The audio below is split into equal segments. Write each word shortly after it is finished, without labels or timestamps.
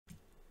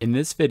In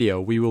this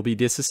video, we will be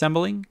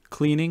disassembling,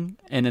 cleaning,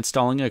 and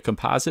installing a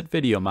composite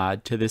video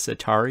mod to this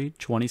Atari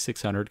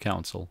 2600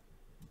 console.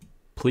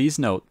 Please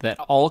note that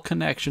all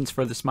connections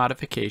for this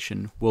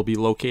modification will be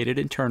located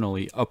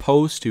internally,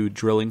 opposed to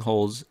drilling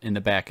holes in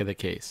the back of the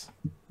case.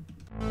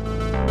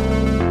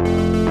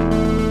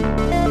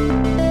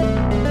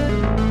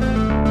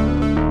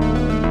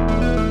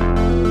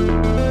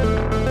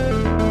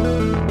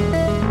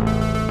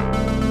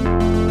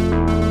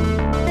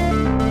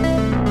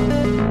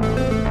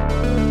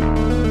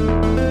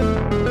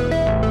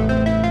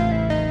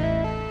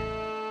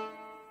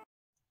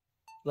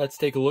 Let's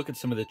take a look at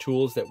some of the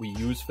tools that we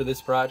use for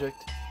this project.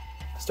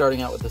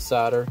 Starting out with the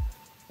solder,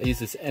 I use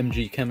this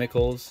MG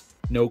Chemicals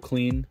No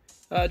Clean,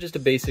 just a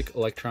basic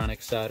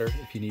electronic solder.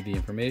 If you need the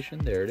information,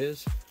 there it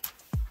is.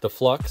 The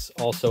flux,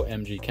 also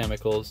MG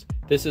Chemicals.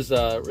 This is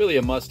really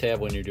a must-have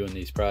when you're doing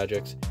these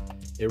projects.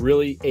 It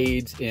really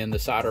aids in the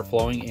solder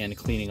flowing and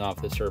cleaning off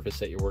the surface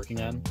that you're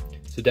working on,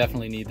 so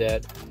definitely need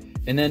that.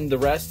 And then the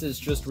rest is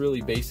just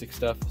really basic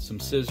stuff: some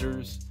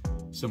scissors,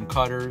 some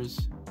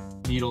cutters,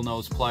 needle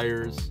nose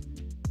pliers,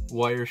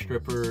 wire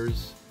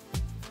strippers,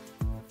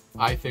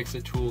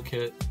 iFixit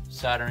toolkit,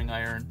 soldering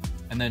iron,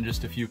 and then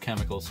just a few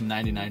chemicals, some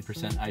 99%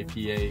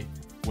 IPA,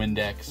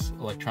 Windex,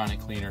 electronic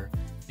cleaner,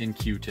 and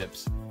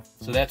Q-tips.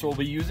 So that's what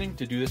we'll be using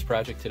to do this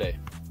project today.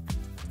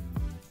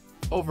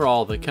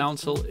 Overall, the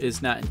console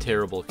is not in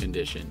terrible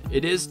condition.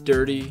 It is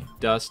dirty,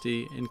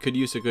 dusty, and could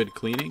use a good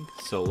cleaning,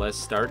 so let's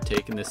start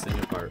taking this thing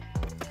apart.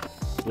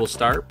 We'll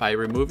start by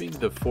removing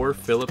the 4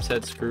 Phillips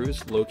head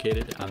screws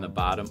located on the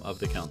bottom of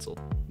the console.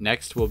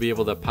 Next, we'll be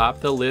able to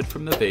pop the lid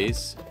from the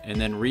base and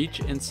then reach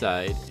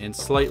inside and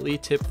slightly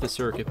tip the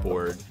circuit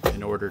board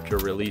in order to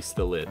release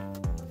the lid.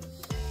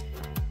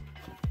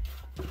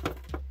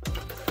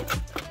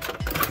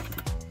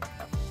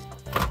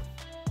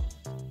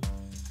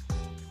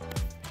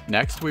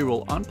 Next, we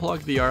will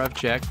unplug the RF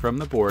jack from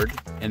the board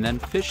and then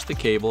fish the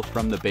cable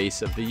from the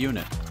base of the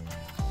unit.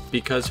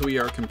 Because we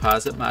are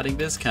composite modding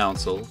this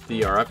console,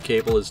 the RF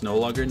cable is no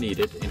longer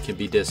needed and can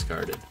be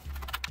discarded.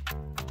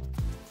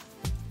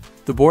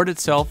 The board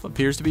itself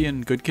appears to be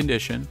in good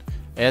condition.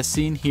 As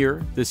seen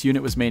here, this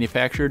unit was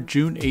manufactured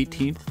June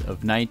 18th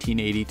of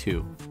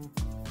 1982.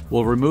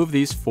 We'll remove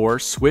these 4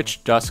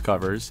 switch dust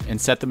covers and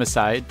set them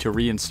aside to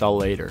reinstall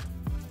later.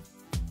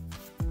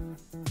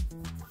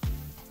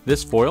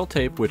 This foil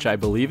tape, which I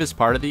believe is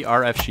part of the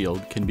RF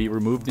shield, can be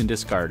removed and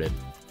discarded.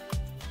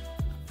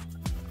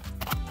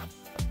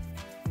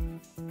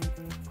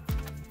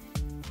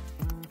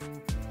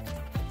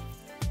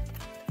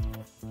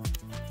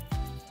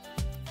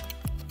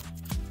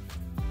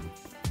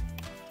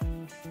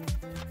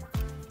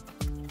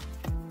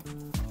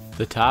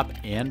 The top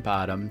and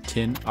bottom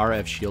tin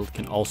RF shield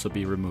can also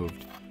be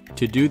removed.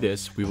 To do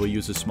this, we will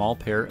use a small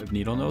pair of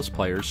needle nose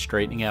pliers,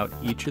 straightening out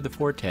each of the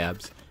 4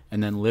 tabs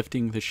and then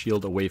lifting the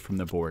shield away from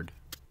the board.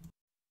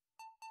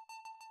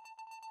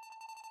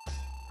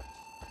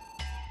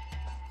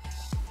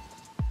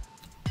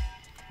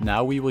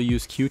 Now we will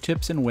use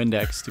Q-tips and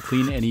Windex to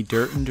clean any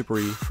dirt and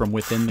debris from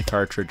within the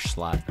cartridge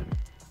slot.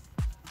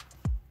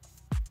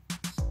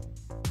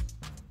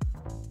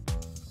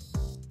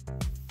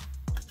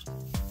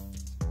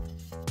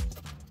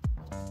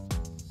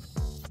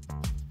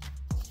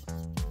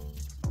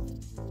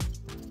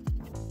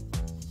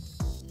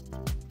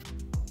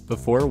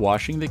 Before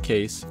washing the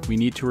case, we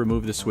need to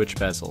remove the switch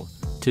bezel.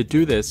 To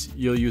do this,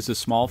 you'll use a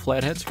small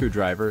flathead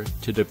screwdriver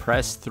to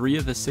depress 3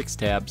 of the 6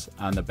 tabs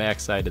on the back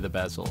side of the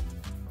bezel.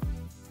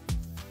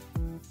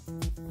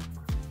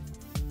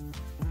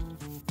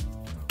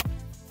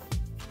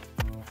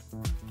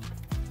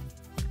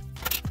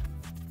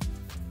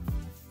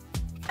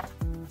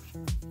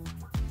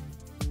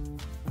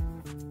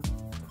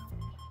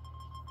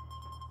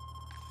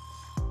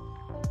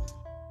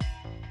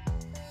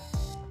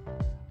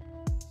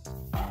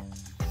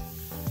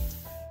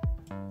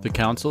 The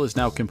console is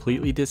now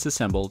completely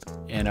disassembled,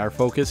 and our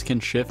focus can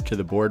shift to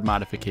the board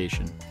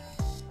modification.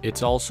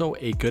 It's also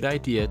a good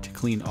idea to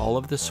clean all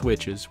of the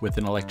switches with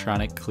an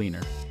electronic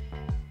cleaner.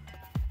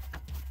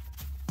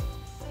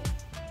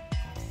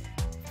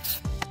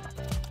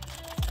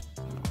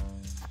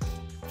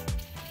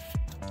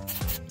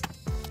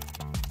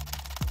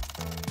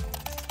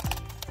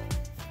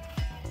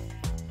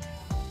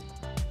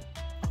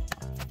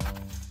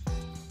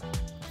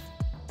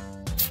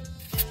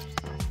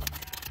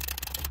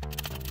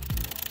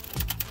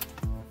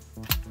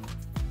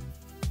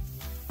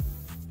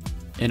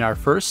 In our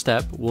first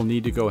step, we'll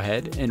need to go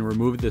ahead and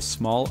remove this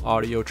small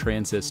audio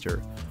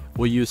transistor.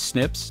 We'll use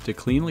snips to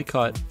cleanly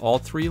cut all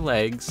 3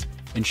 legs,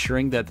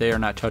 ensuring that they are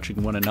not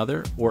touching one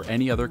another or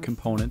any other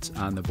components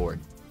on the board.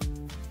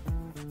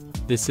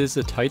 This is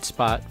a tight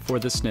spot for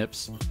the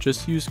snips.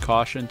 Just use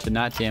caution to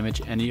not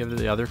damage any of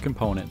the other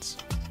components.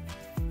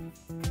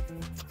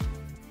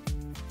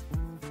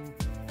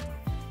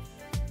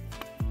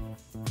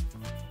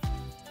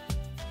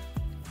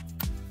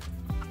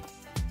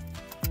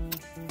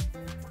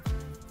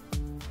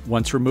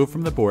 Once removed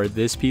from the board,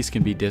 this piece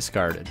can be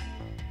discarded.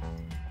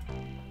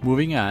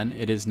 Moving on,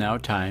 it is now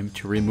time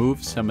to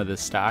remove some of the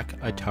stock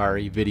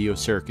Atari video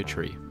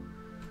circuitry.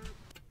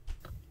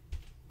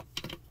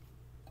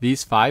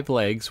 These 5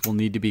 legs will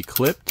need to be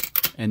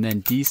clipped and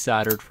then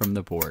desoldered from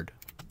the board.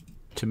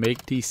 To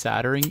make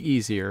desoldering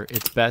easier,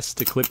 it's best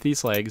to clip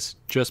these legs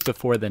just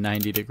before the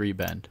 90-degree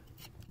bend.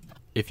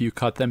 If you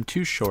cut them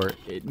too short,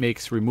 it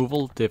makes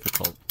removal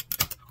difficult.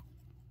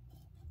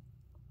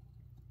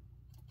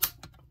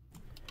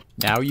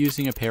 Now,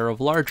 using a pair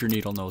of larger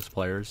needle nose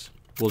pliers,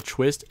 we'll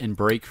twist and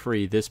break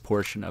free this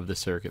portion of the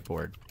circuit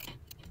board.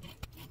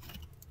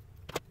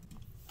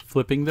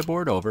 Flipping the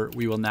board over,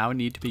 we will now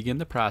need to begin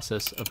the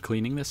process of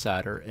cleaning the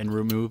solder and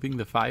removing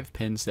the 5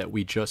 pins that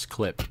we just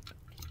clipped.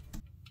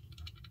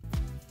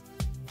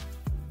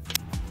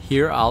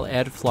 Here I'll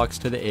add flux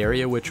to the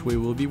area which we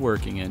will be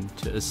working in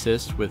to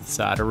assist with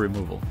solder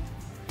removal.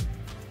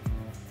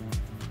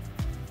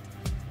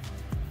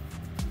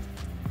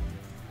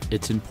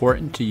 It's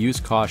important to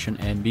use caution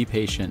and be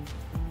patient.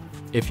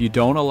 If you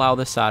don't allow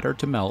the solder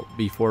to melt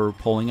before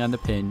pulling on the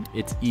pin,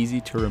 it's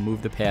easy to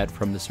remove the pad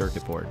from the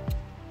circuit board.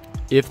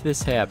 If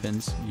this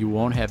happens, you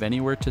won't have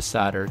anywhere to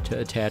solder to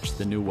attach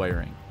the new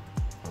wiring.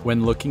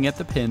 When looking at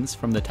the pins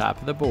from the top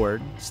of the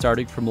board,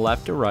 starting from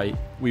left to right,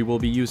 we will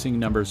be using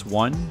numbers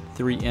 1,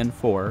 3, and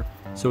 4,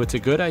 so it's a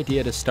good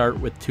idea to start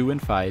with 2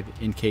 and 5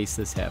 in case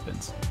this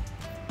happens.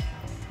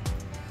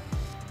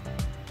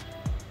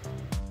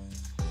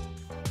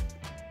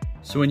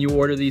 So when you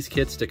order these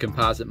kits to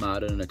Composite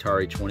mod an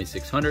Atari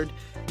 2600,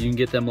 you can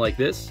get them like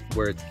this,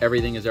 where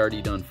everything is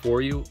already done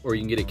for you, or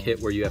you can get a kit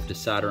where you have to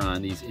solder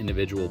on these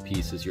individual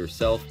pieces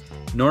yourself.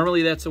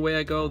 Normally that's the way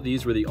I go.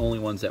 These were the only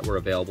ones that were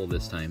available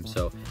this time.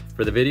 So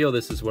for the video,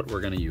 this is what we're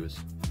going to use.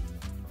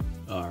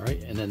 All right,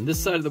 and then this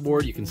side of the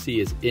board you can see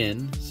is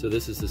in, so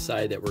this is the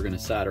side that we're going to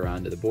solder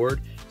onto the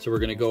board. So we're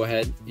going to go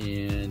ahead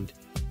and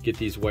get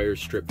these wires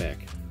stripped back.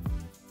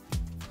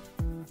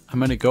 I'm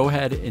going to go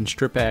ahead and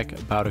strip back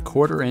about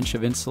 1/4 inch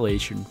of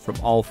insulation from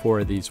all 4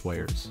 of these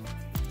wires.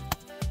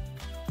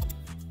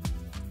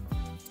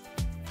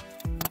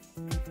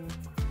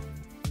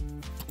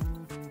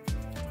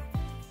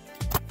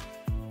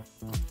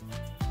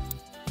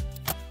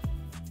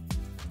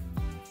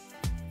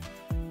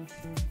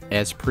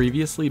 As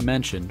previously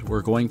mentioned,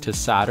 we're going to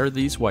solder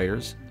these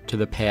wires to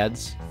the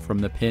pads from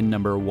the pin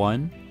number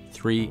 1,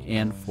 3,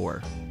 and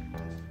 4.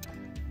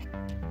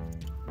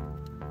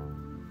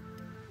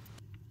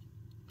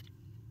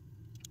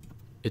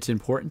 It's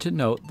important to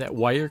note that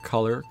wire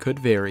color could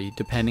vary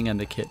depending on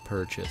the kit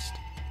purchased.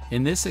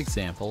 In this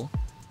example,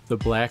 the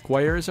black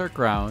wire is our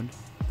ground,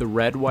 the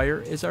red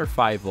wire is our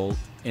 5V,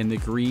 and the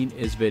green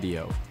is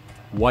video.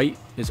 White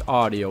is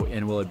audio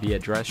and will be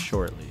addressed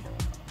shortly.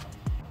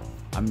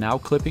 I'm now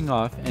clipping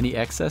off any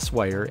excess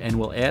wire and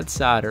will add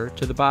solder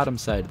to the bottom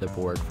side of the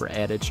board for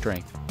added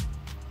strength.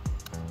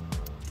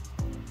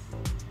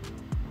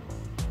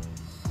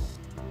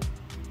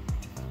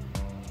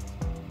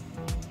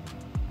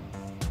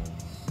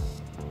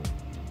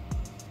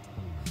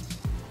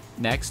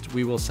 Next,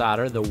 we will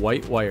solder the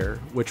white wire,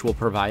 which will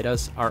provide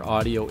us our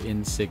audio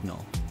in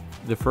signal.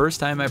 The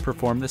first time I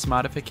performed this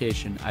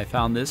modification, I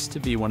found this to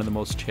be one of the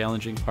most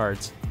challenging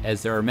parts,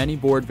 as there are many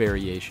board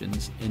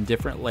variations in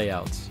different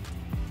layouts.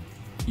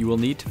 You will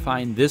need to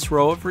find this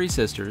row of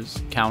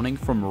resistors, counting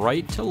from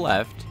right to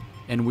left,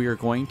 and we are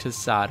going to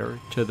solder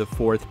to the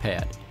 4th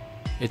pad.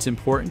 It's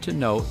important to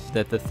note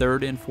that the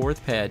 3rd and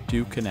 4th pad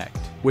do connect,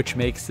 which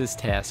makes this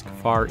task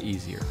far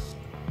easier.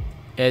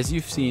 As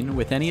you've seen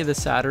with any of the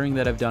soldering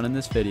that I've done in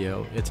this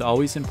video, it's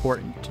always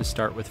important to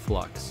start with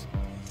flux.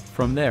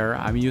 From there,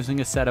 I'm using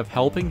a set of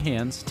helping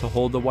hands to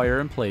hold the wire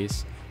in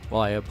place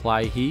while I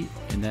apply heat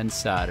and then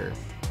solder.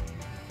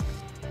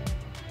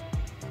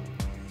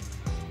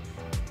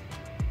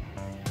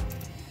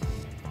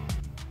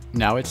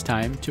 Now it's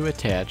time to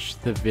attach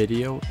the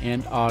video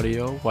and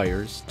audio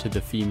wires to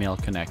the female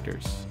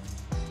connectors.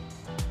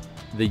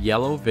 The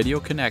yellow video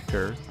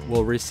connector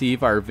will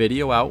receive our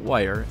video out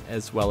wire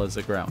as well as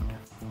the ground.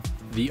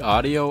 The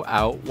audio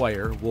out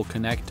wire will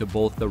connect to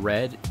both the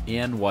red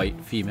and white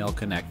female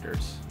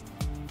connectors.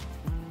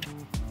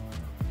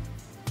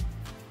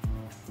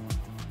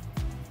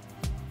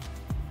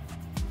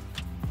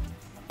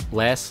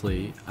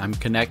 Lastly, I'm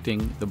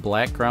connecting the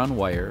black ground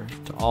wire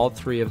to all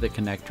 3 of the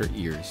connector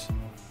ears.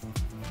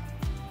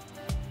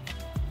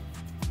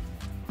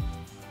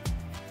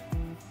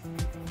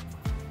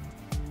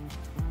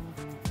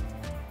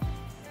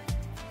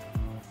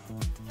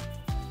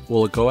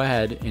 We'll go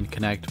ahead and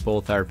connect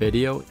both our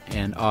video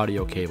and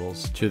audio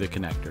cables to the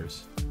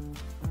connectors.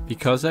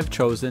 Because I've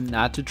chosen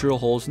not to drill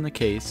holes in the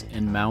case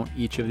and mount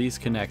each of these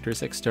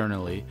connectors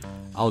externally,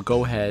 I'll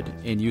go ahead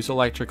and use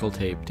electrical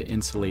tape to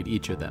insulate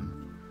each of them.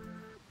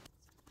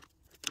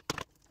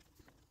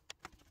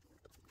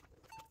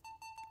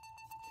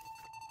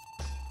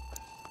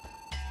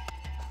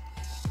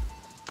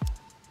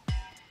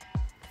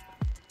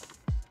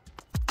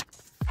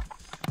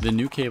 The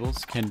new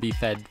cables can be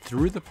fed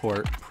through the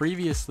port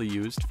previously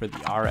used for the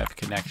RF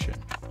connection.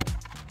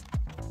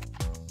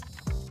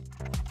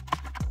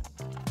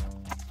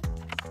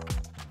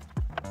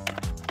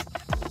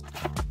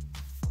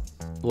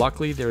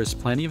 Luckily, there is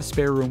plenty of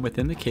spare room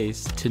within the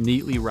case to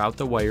neatly route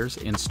the wires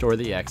and store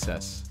the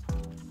excess.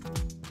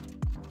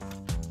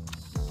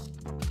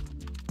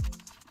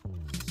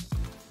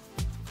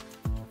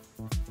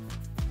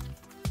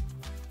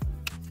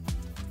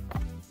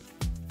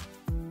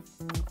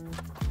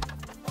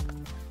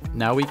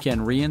 Now we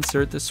can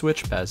reinsert the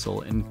switch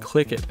bezel and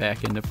click it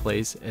back into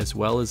place, as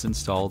well as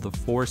install the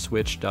 4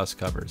 switch dust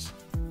covers.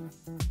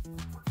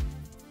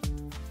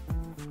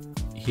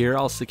 Here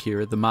I'll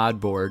secure the mod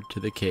board to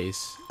the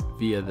case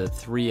via the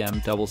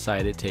 3M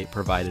double-sided tape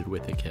provided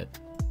with the kit.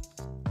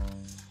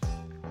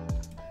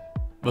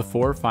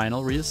 Before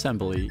final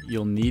reassembly,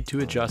 you'll need to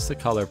adjust the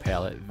color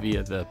palette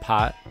via the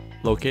pot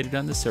located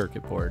on the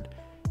circuit board.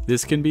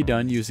 This can be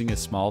done using a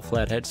small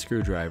flathead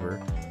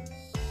screwdriver.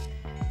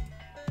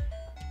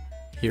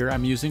 Here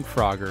I'm using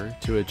Frogger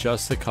to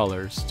adjust the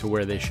colors to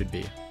where they should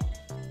be.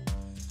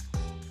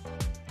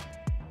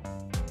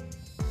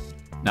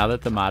 Now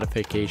that the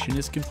modification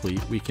is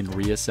complete, we can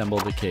reassemble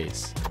the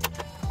case.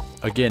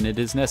 Again, it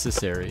is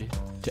necessary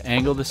to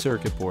angle the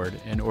circuit board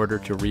in order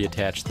to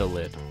reattach the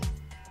lid.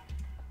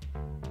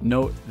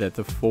 Note that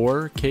the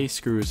 4 case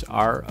screws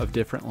are of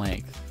different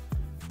length.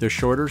 The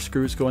shorter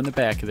screws go in the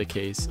back of the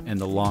case and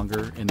the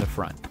longer in the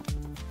front.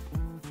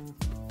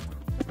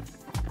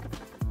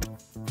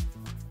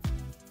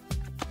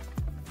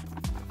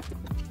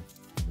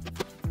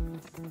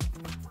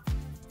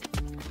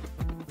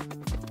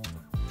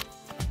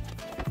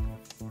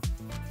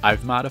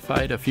 I've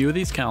modified a few of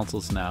these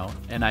consoles now,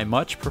 and I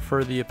much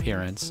prefer the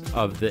appearance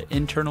of the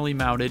internally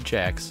mounted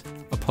jacks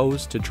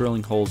opposed to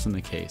drilling holes in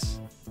the case.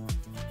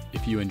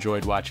 If you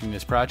enjoyed watching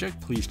this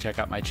project, please check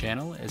out my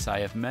channel, as I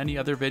have many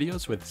other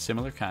videos with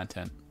similar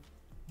content.